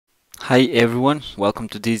Hi everyone, welcome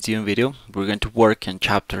to this new video. We're going to work in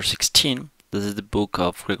chapter 16. This is the book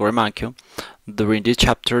of Gregory Mankiw. During this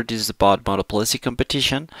chapter, this is about monopolistic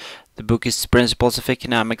competition. The book is Principles of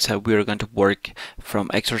Economics, and we are going to work from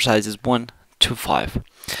exercises 1 to 5.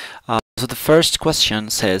 So the first question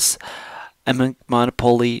says, among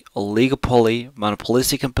monopoly, oligopoly,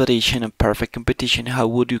 monopolistic competition, and perfect competition, how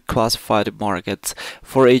would you classify the markets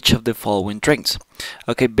for each of the following drinks?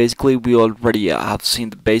 Okay, basically we already have seen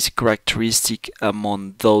the basic characteristic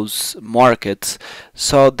among those markets,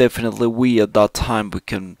 so definitely we at that time we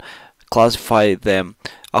can classify them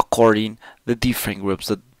according the different groups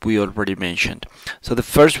that we already mentioned. So the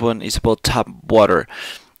first one is about tap water.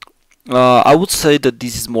 I would say that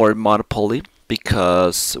this is more monopoly,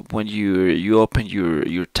 because when you open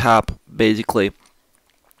your tap, basically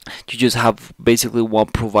you just have basically one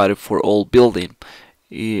provider for all building.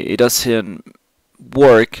 It doesn't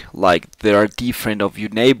work like there are different of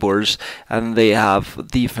your neighbors and they have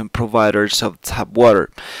different providers of tap water.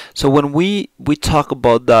 So when we talk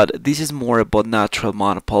about that, this is more about natural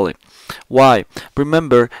monopoly. Why?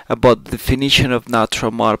 Remember about the definition of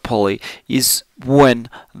natural monopoly is when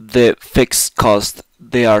the fixed costs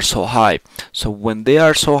they are so high. So when they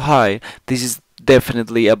are so high, this is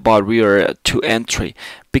definitely a barrier to entry,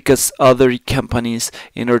 because other companies,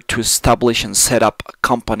 in order to establish and set up a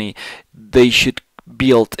company, they should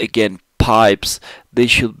build again pipes, they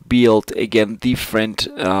should build again different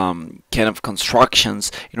kind of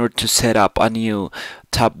constructions in order to set up a new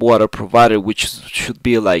tap water provider, which should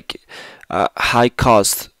be like high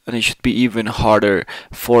cost, and it should be even harder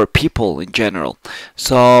for people in general.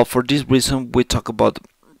 So for this reason we talk about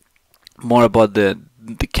more about the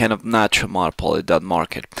kind of natural monopoly, that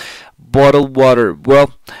market. Bottled water,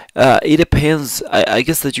 well, it depends. I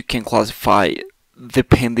guess that you can classify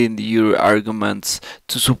depending your arguments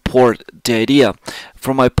to support the idea.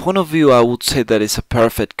 From my point of view, I would say that it's a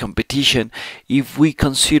perfect competition if we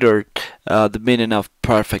consider the meaning of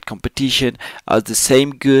perfect competition as the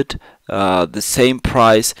same good, the same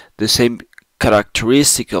price, the same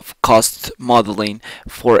characteristic of cost modeling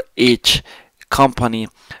for each company,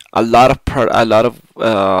 a lot of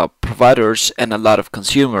providers and a lot of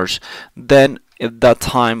consumers. Then at that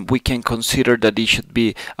time we can consider that it should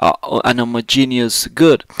be an homogeneous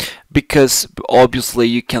good, because obviously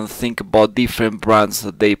you can think about different brands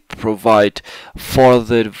that they provide for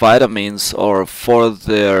their vitamins or for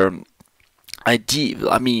their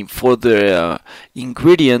for their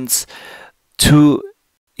ingredients to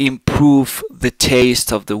improve the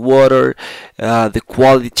taste of the water, the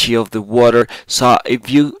quality of the water. So if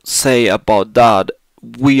you say about that,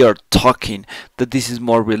 we are talking that this is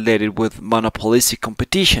more related with monopolistic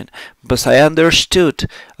competition. But I understood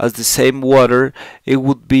as the same water, it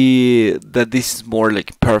would be that this is more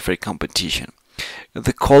like perfect competition.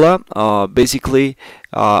 The cola, basically,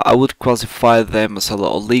 I would classify them as a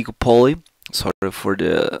oligopoly. Sorry for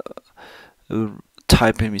the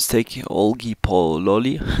typing mistake,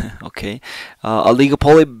 oligopoly. Okay,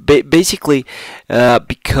 oligopoly basically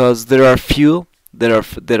because there are few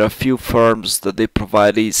firms that they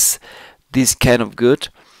provide this kind of good.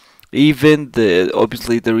 Even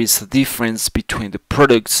obviously there is a difference between the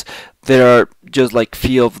products. There are just like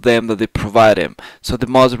few of them that they provide them. So the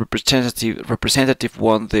most representative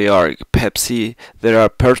one, they are Pepsi. There are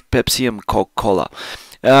Pepsi and Coca-Cola.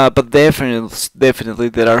 But definitely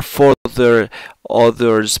there are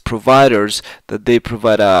others providers that they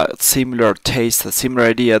provide a similar taste, a similar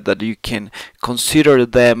idea, that you can consider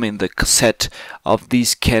them in the set of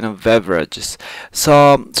these kind of beverages.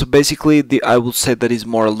 So basically I would say that is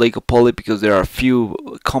more oligopoly, because there are few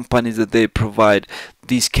companies that they provide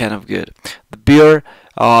this kind of good. The beer,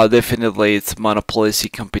 definitely it's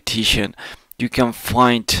monopolistic competition. You can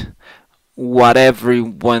find whatever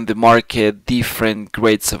when the market, different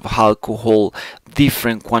grades of alcohol,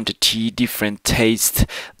 different quantity, different taste,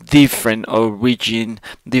 different origin,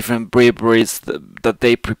 different breweries that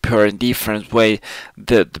they prepare in different way.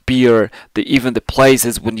 The beer, even the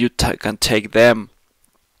places when you can take them.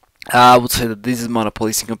 I would say that this is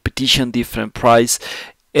monopolistic competition, different price.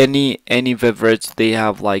 Any beverage, they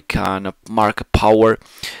have like kind of market power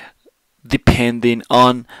depending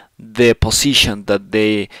on the position that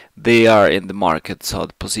they are in the market. So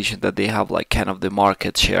the position that they have, like kind of the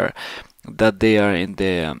market share that they are in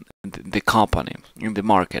the company, in the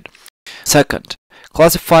market. Second,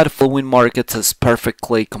 classify the following markets as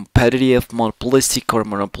perfectly competitive, monopolistic, or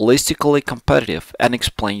monopolistically competitive, and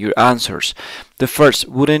explain your answers. The first,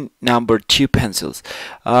 wooden. Number 2, pencils.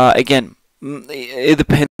 Again, it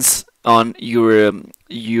depends on your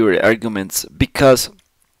arguments, because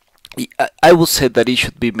I would say that it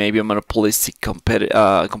should be maybe a monopolistic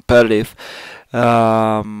competitive,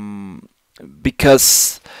 um,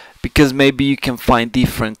 because maybe you can find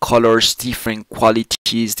different colors, different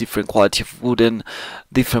qualities, different quality of wooden,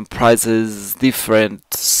 different prices,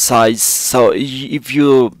 different size. So if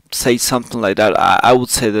you say something like that, I would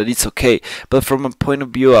say that it's okay. But from a point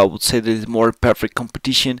of view, I would say that it's more perfect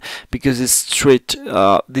competition because it's straight.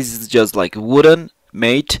 This is just like wooden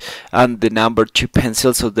made and the number 2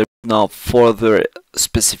 pencil, so there's no further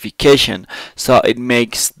specification, so it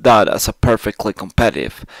makes that as a perfectly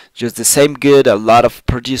competitive, just the same good, a lot of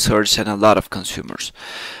producers and a lot of consumers.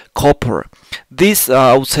 Copper, this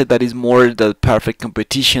I would say that is more the perfect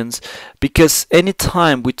competitions, because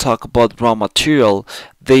anytime we talk about raw material,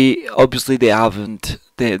 they obviously they have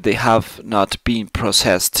not been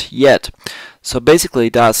processed yet. So basically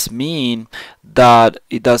it does mean that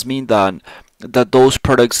those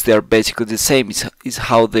products, they are basically the same. Is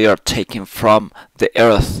how they are taken from the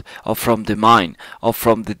earth or from the mine or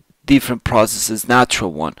from the different processes,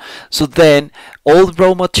 natural one. So then all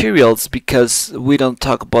raw materials, because we don't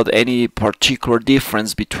talk about any particular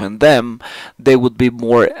difference between them, they would be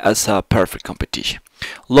more as a perfect competition.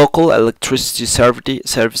 Local electricity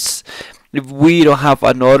service, if we don't have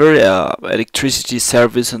another electricity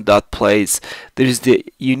service in that place, there is the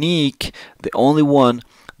unique, the only one,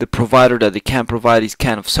 the provider that they can provide this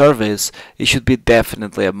kind of service, it should be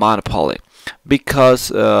definitely a monopoly, because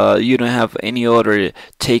you don't have any other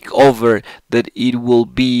takeover that it will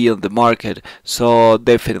be on the market. So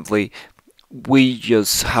definitely we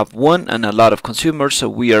just have one and a lot of consumers, so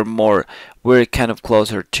we're kind of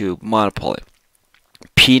closer to monopoly.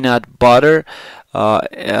 Peanut butter,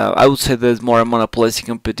 I would say there's more a monopolistic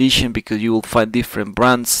competition, because you will find different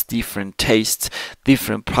brands, different tastes,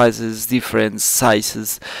 different prices, different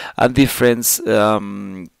sizes, and different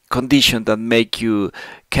conditions that make you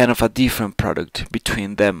kind of a different product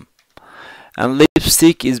between them. And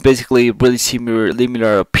lipstick is basically really similar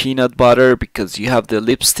to peanut butter, because you have the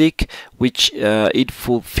lipstick, which it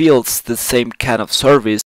fulfills the same kind of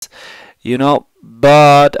service,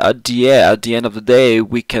 but at the end of the day,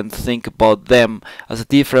 we can think about them as a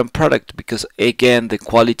different product, because again, the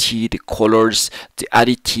quality, the colors, the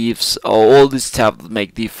additives, all this stuff that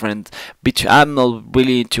make different between. I'm not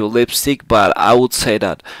really into lipstick, but I would say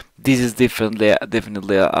that this is definitely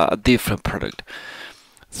a different product.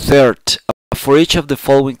 Third, for each of the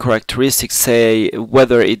following characteristics, say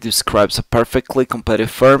whether it describes a perfectly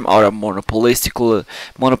competitive firm or a monopolistically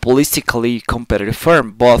competitive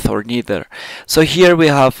firm, both or neither. So here we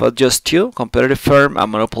have just two: competitive firm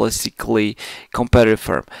and monopolistically competitive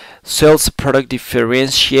firm. Sells a product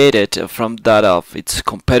differentiated from that of its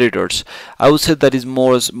competitors. I would say that is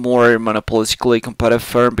more monopolistically competitive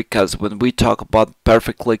firm, because when we talk about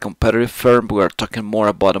perfectly competitive firm, we are talking more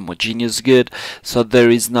about homogeneous good. So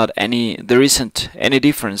there isn't any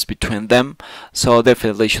difference between them. So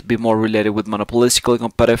definitely should be more related with monopolistically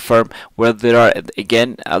competitive firm, where there are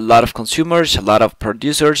again a lot of consumers, a lot of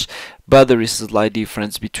producers, but there is a slight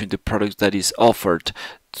difference between the products that is offered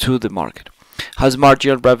to the market. Has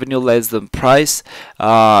marginal revenue less than price?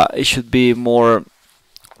 It should be more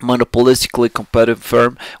monopolistically competitive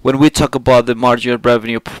firm. When we talk about the marginal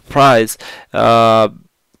revenue price,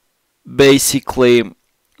 basically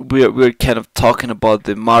we're kind of talking about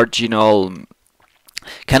the marginal,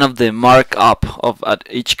 kind of the markup of at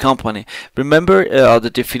each company. Remember the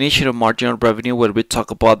definition of marginal revenue. When we talk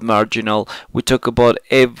about marginal, we talk about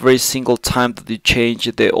every single time that you change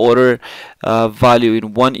the order value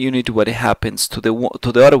in one unit, what happens to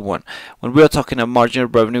the other one. When we are talking about marginal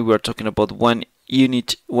revenue, we are talking about one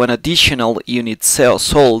additional unit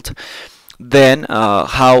sold, then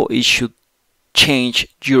how it should change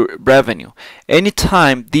your revenue.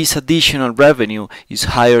 Anytime this additional revenue is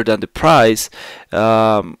higher than the price,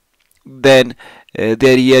 then the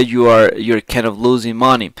idea you're kind of losing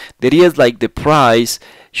money. The idea is like the price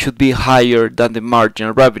should be higher than the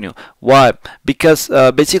marginal revenue. Why? Because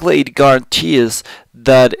basically it guarantees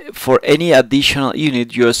that for any additional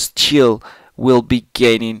unit you still will be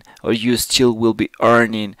gaining, or you still will be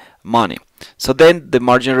earning money. So then the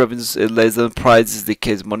marginal revenue is less than price is the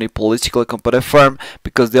case monopolistically competitive firm,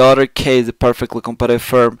 because the other case, the perfectly competitive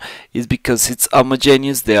firm, is because it's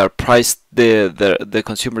homogeneous. They are the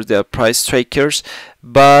consumers, they are price takers,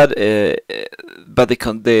 but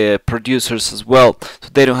the producers as well, so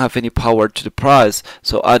they don't have any power to the price.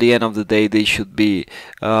 So at the end of the day, they should be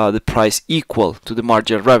the price equal to the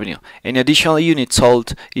marginal revenue. Any additional unit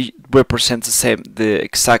sold, it represents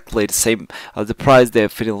exactly the same as the price.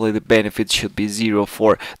 Definitely definitely the benefit should be zero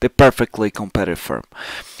for the perfectly competitive firm.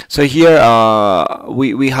 So here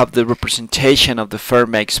we have the representation of the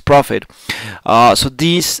firm makes profit. So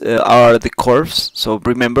these are the curves. So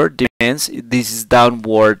remember, demands, this is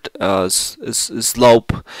downward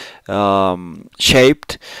slope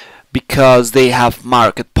shaped, because they have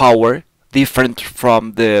market power, different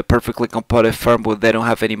from the perfectly competitive firm where they don't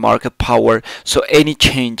have any market power. So any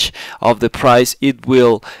change of the price, it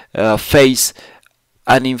will face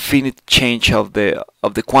an infinite change of the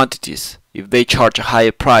quantities. If they charge a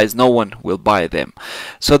higher price, no one will buy them.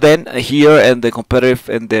 So then here in the competitive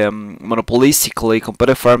and the monopolistically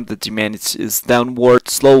competitive firm, the demand is downward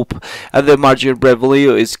slope, and the margin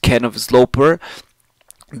revenue is kind of sloper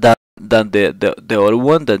than the other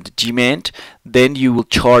one, than the demand. Then you will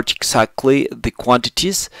charge exactly the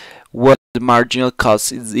quantities when the marginal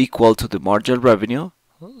cost is equal to the marginal revenue.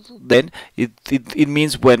 Then it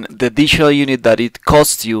means when the additional unit that it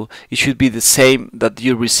costs you, it should be the same that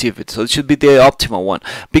you receive it. So it should be the optimal one,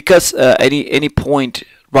 because any point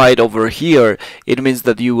right over here, it means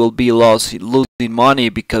that you will be losing money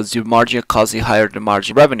because your marginal cost is higher than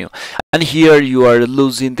marginal revenue. And here you are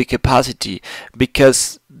losing the capacity,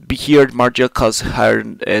 because here marginal cost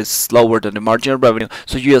is lower than the marginal revenue,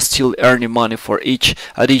 so you are still earning money for each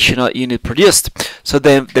additional unit produced. So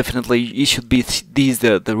then definitely it should be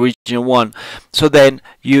the original one. So then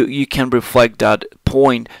you can reflect that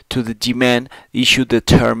point to the demand. It should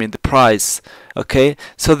determine the price. Okay,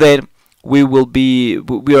 so then we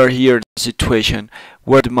are here in a situation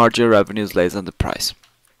where the marginal revenue is less than the price.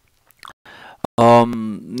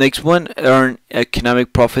 Next one, earn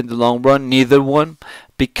economic profit in the long run. Neither one,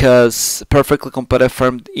 because perfectly competitive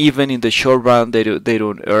firm, even in the short run, they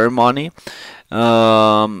don't earn money.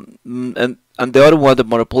 And the other one, the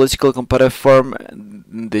monopolistical competitive firm,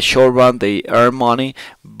 in the short run they earn money,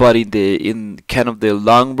 but in kind of the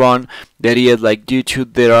long run, the idea is like, due to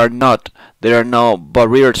there are no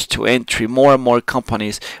barriers to entry, more and more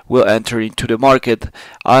companies will enter into the market.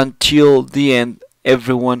 Until the end,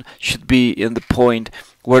 everyone should be in the point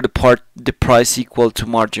where the price equal to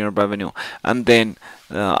marginal revenue, and then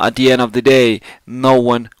at the end of the day, no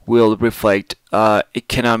one will reflect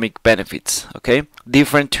economic benefits. Okay,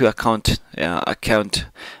 different to account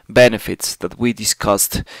benefits that we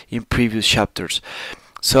discussed in previous chapters.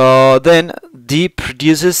 So then D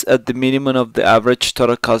produces at the minimum of the average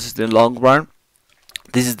total cost in the long run.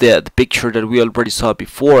 This is the picture that we already saw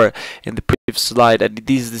before in the previous slide, and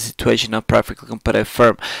this is the situation of perfectly competitive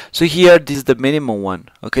firm. So here, this is the minimum one.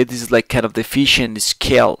 Okay, this is like kind of the efficient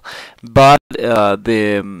scale, but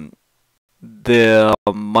the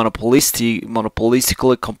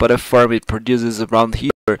monopolistically competitive firm, it produces around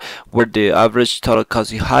here, where the average total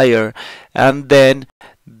cost is higher, and then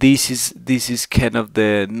this is kind of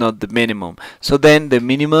not the minimum. So then the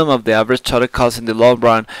minimum of the average total cost in the long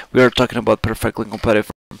run, we are talking about perfectly competitive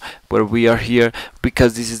firm, where we are here,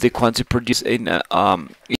 because this is the quantity produced in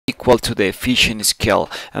equal to the efficient scale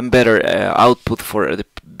and better output for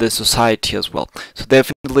the society as well. So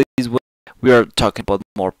definitely this is what we are talking about,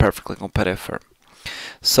 more perfectly competitive firm.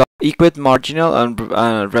 So equate marginal and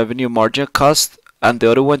revenue marginal cost, and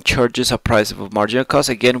the other one charges a price of marginal cost.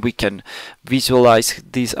 Again, we can visualize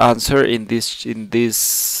this answer in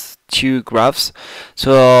these two graphs.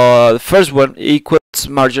 So the first one equals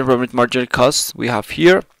marginal revenue marginal cost. We have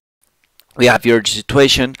here the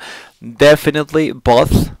situation, definitely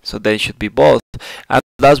both, so they should be both. And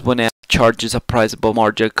last one charges a price above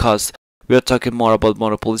marginal cost. We are talking more about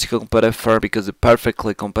monopolistic competitive firm, because the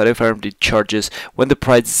perfectly competitive firm, it charges when the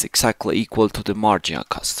price is exactly equal to the marginal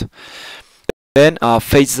cost. Then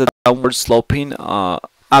faces a downward sloping,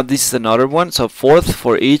 and this is another one. So fourth,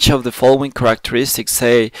 for each of the following characteristics,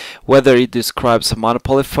 say whether it describes a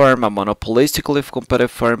monopoly firm, a monopolistically competitive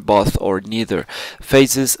firm, both or neither.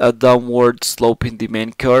 Faces a downward sloping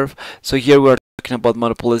demand curve. So here we are talking about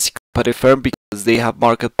monopolistic competitive firm because they have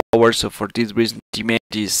market power, so for this reason demand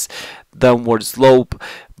is downward slope.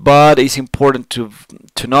 But it's important to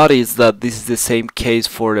notice that this is the same case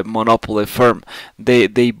for the monopoly firm. They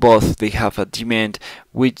have a demand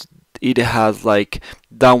which it has like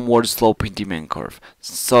downward sloping demand curve.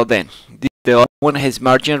 So then the other one has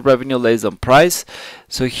marginal revenue less than price.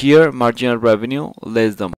 So here marginal revenue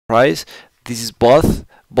less than price. This is both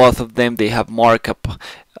of them, they have market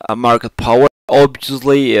power.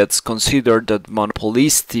 Obviously, it's considered that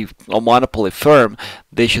monopolistic or monopoly firm,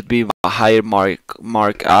 they should be a higher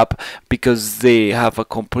markup because they have a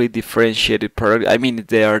complete differentiated product. I mean,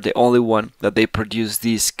 they are the only one that they produce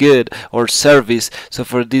this good or service. So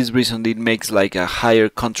for this reason, it makes like a higher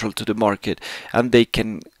control to the market, and they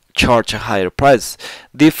can charge a higher price,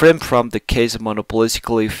 different from the case of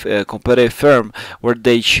monopolistically competitive firm, where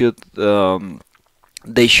they should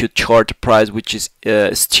charge a price which is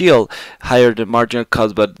still higher than marginal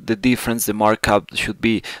cost, but the difference, the markup, should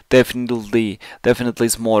be definitely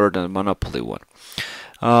smaller than the monopoly one.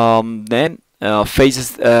 Then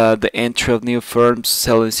faces the entry of new firms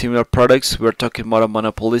selling similar products. We're talking about a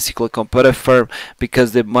monopolistically competitive firm,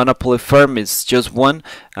 because the monopoly firm is just one,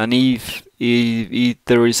 and if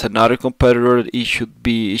there is another competitor, it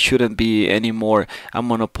shouldn't be anymore a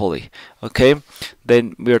monopoly. Okay,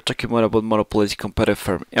 then we are talking about monopolistic competitive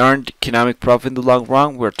firm. Earned economic profit in the long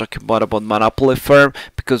run. We're talking about monopoly firm,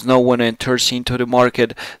 because no one enters into the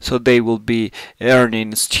market, so they will be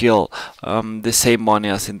earning still the same money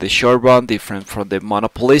as in the short run, different from the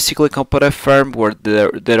monopolistically competitive firm, where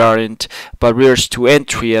there aren't barriers to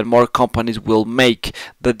entry and more companies will make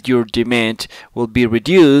that your demand will be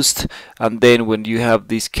reduced. And then when you have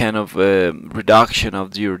this kind of reduction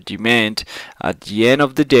of your demand, at the end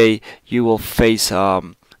of the day you will face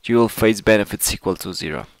benefits equal to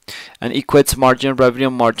zero. And equates marginal revenue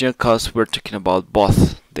and marginal cost. We're talking about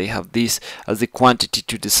both. They have this as the quantity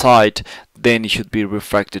to decide, then it should be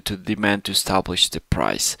refracted to the demand to establish the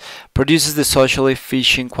price. Produces the socially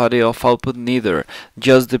efficient quantity of output. Neither.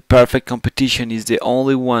 Just the perfect competition is the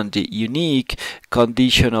only one, the unique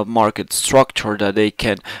condition of market structure, that they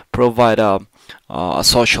can provide a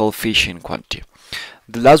social efficient quantity.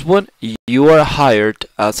 The last one, you are hired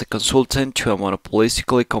as a consultant to a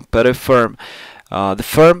monopolistically competitive firm. The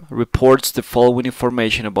firm reports the following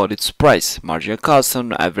information about its price, marginal cost,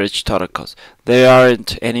 and average total cost. There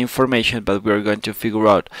aren't any information, but we are going to figure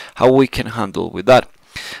out how we can handle with that.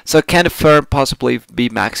 So can the firm possibly be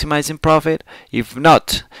maximizing profit? If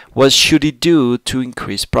not, what should it do to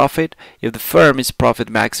increase profit? If the firm is profit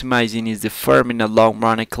maximizing, is the firm in a long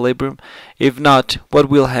run equilibrium? If not, what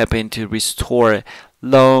will happen to restore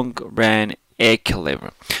long run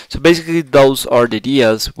equilibrium? So basically those are the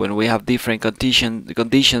ideas when we have different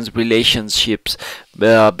conditions, relationships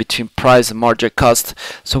between price and marginal cost.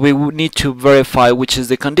 So we would need to verify which is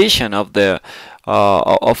the condition of the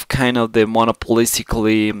kind of the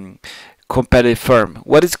monopolistically competitive firm.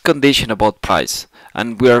 What is the condition about price?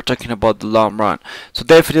 And we are talking about the long run. So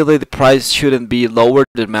definitely the price shouldn't be lower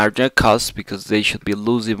than marginal cost, because they should be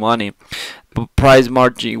losing money. But price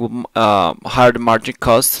margin higher than margin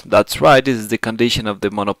cost. That's right. This is the condition of the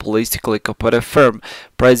monopolistically competitive firm.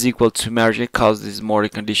 Price equal to margin cost. This is more the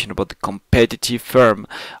condition about the competitive firm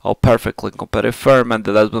or perfectly competitive firm, and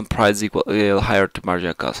the last one, price equal higher to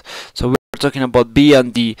margin cost. So we're talking about B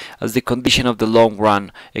and D as the condition of the long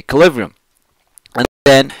run equilibrium. And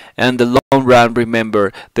then in the long run,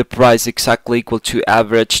 remember, the price exactly equal to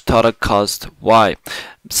average total cost. Why?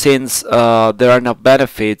 Since there are no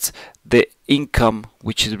benefits, the income,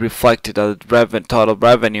 which is reflected as total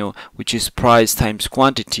revenue, which is price times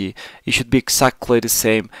quantity, it should be exactly the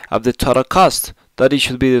same as the total cost. That it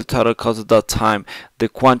should be the total cost at that time, the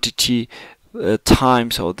quantity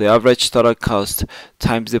times, or the average total cost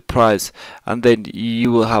times the price, and then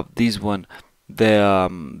you will have this one, the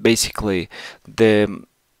basically the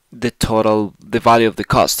value of the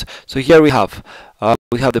cost. So here we have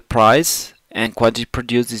the price and quantity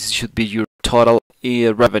produced. This should be your total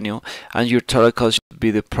revenue, and your total cost should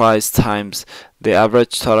be the price times the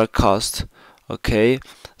average total cost. Okay,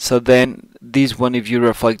 so then this one, if you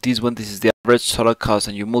reflect this one, this is the average total cost,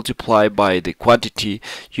 and you multiply by the quantity,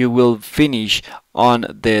 you will finish on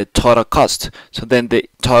the total cost. So then the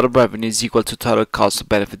total revenue is equal to total cost,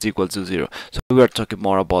 benefits equal to zero. So we are talking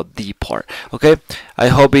more about the part. Okay, I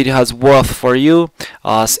hope it has worth for you.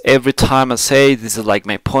 As every time I say, this is like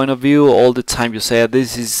my point of view. All the time you say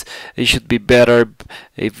it should be better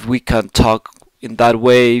if we can talk in that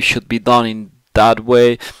way. It should be done in that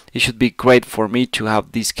way. It should be great for me to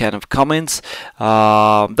have these kind of comments.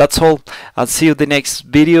 That's all. I'll see you in the next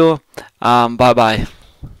video. Bye bye.